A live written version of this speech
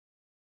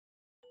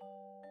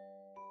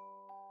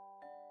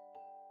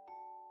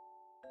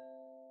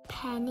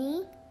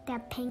Pennie, the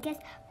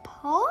pinkest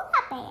polar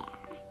bear.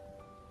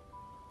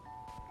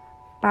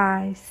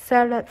 By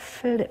Sarah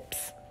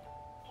Phillips.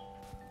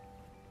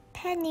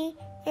 Pennie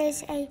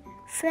is a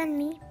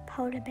friendly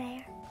polar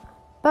bear.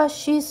 But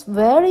she's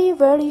very,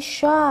 very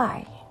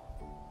shy.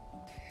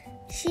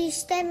 She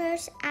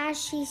stammers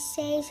as she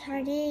says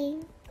her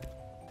name.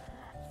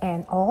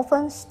 And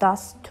often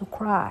starts to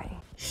cry.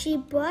 She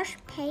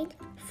brushes paint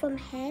from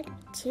head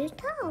to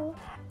toe.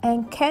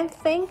 And can't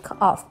think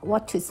of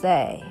what to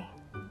say.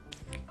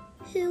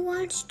 Who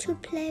wants to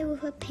play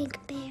with a pink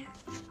bear?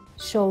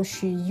 So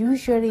she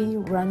usually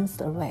runs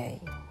away.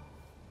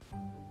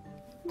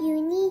 You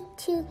need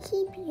to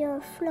keep your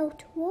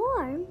float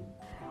warm.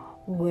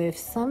 With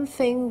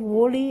something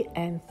woolly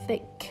and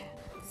thick,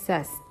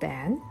 says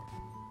Dan.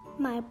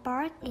 My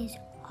bark is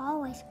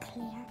always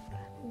clear.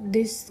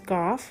 This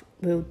scarf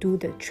will do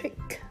the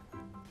trick.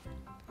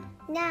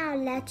 Now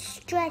let's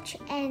stretch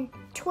and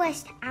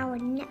twist our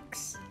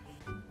necks.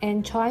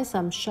 And try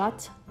some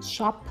short,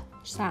 sharp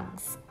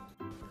sounds.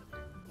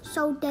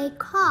 So they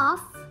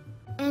cough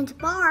and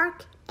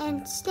bark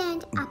and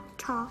stand up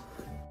tall.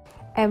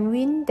 And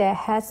win their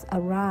heads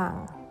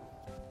around.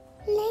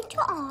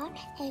 Later on,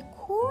 a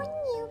cool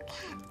new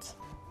cat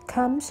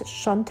comes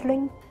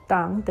sauntering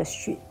down the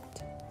street.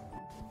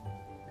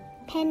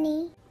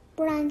 Pennie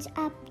runs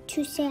up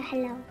to say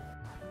hello.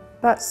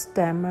 But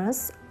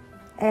stammers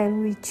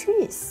and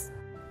retreats.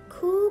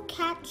 Cool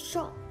cat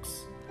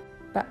shocks.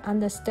 But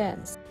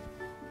understands.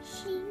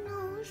 She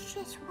knows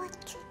just what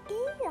to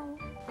do.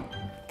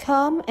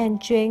 Come and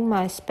drink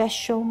my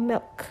special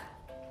milk.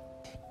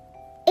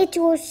 It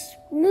will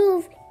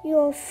smooth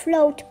your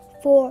float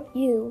for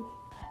you.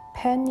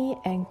 Pennie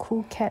and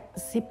Cool Cat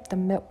sip the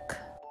milk.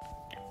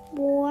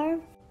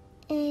 Warm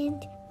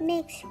and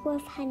mixed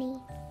with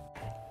honey.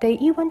 They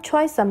even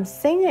try some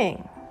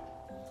singing.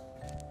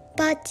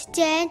 But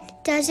Dan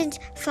doesn't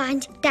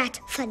find that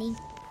funny.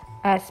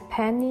 As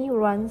Pennie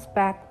runs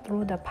back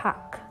through the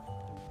park.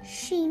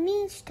 She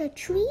meets the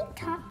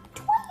treetop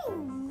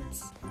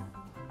twins.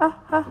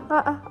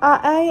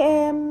 I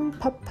am...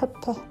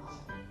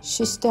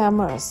 She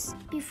stammers.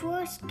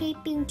 Before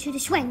escaping to the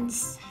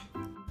swings.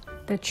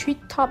 The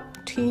treetop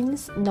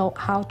twins know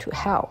how to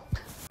help.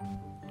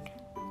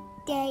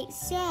 They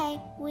say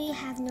we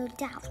have no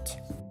doubt.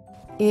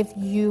 If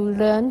you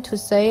learn to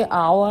say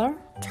our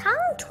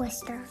Tongue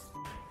twister.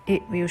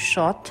 it will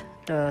sort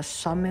the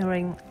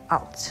summering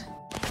out.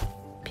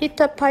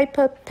 Peter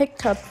Piper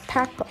picked a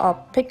pack of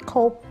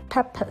pickled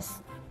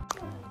peppers.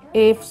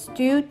 If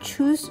Stu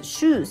choose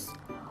shoes,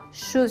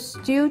 should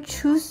Stu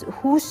choose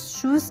whose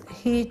shoes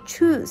he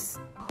choose?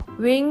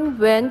 Wing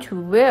went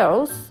to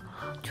Wales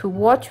to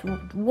watch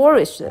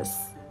walruses.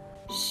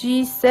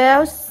 She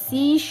sells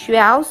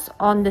seashells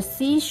on the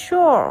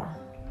seashore.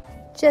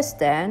 Just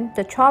then,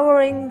 the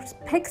traveling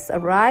pigs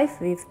arrive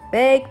with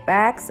big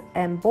bags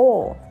and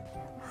ball.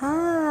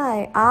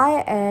 Hi,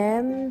 I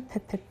am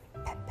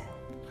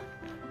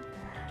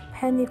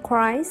Pennie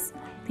cries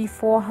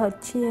before her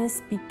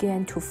tears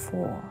began to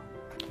fall.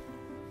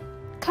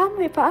 Come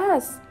with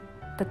us,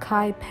 the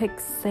kind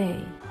pigs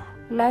say.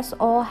 Let's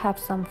all have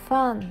some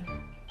fun.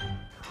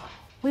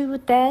 We will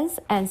dance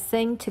and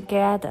sing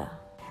together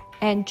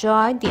and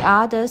join the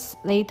others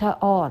later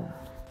on.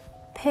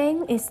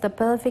 Pink is the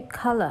perfect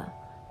color.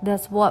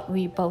 That's what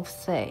we both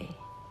say.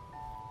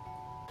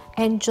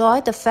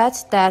 Enjoy the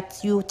fact that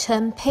you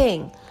turn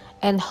pink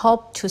and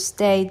hope to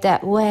stay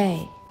that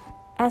way.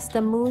 As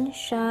the moon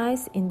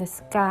shines in the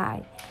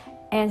sky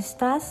and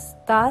starts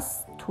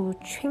to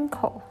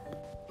twinkle,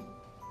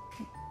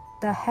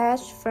 the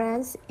hatch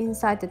friends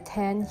inside the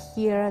tent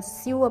hear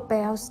silver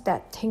bells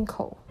that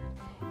tinkle.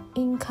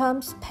 In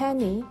comes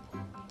Pennie,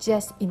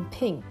 dressed in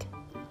pink.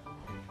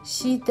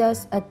 She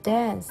does a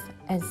dance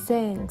and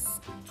sings.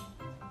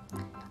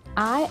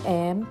 I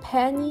am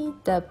Pennie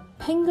the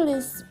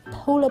pinkest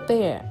polar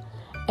bear,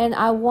 and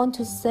I want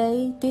to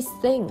say these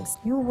things.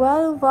 You're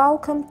very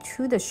welcome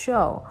to the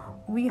show.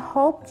 We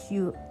hope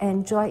you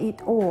enjoy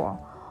it all.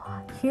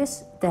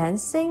 Here's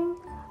dancing,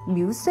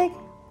 music,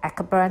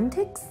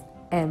 acrobatics,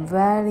 and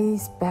very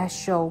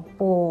special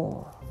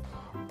ball.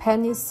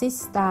 Pennie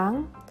sits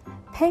down,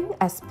 pink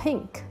as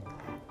pink,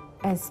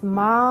 and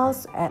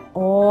smiles at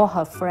all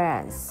her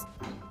friends.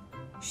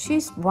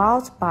 She's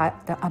wowed by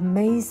the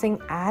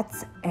amazing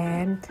acts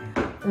and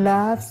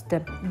loves the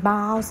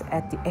mouse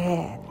at the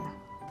end.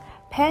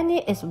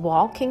 Pennie is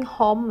walking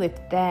home with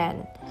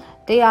Dan.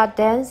 They are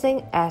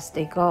dancing as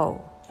they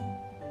go.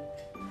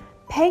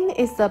 Pink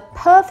is the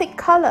perfect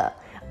color.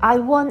 I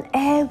want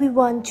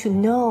everyone to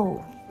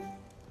know.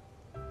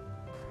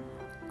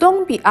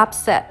 Don't be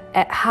upset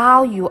at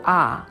how you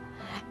are.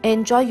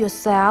 Enjoy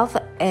yourself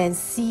and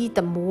see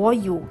the more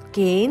you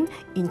gain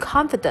in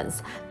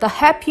confidence, the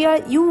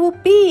happier you will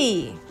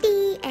be.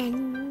 The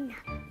end.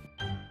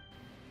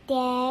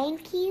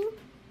 Thank you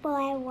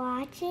for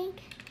watching.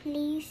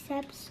 Please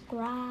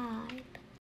subscribe.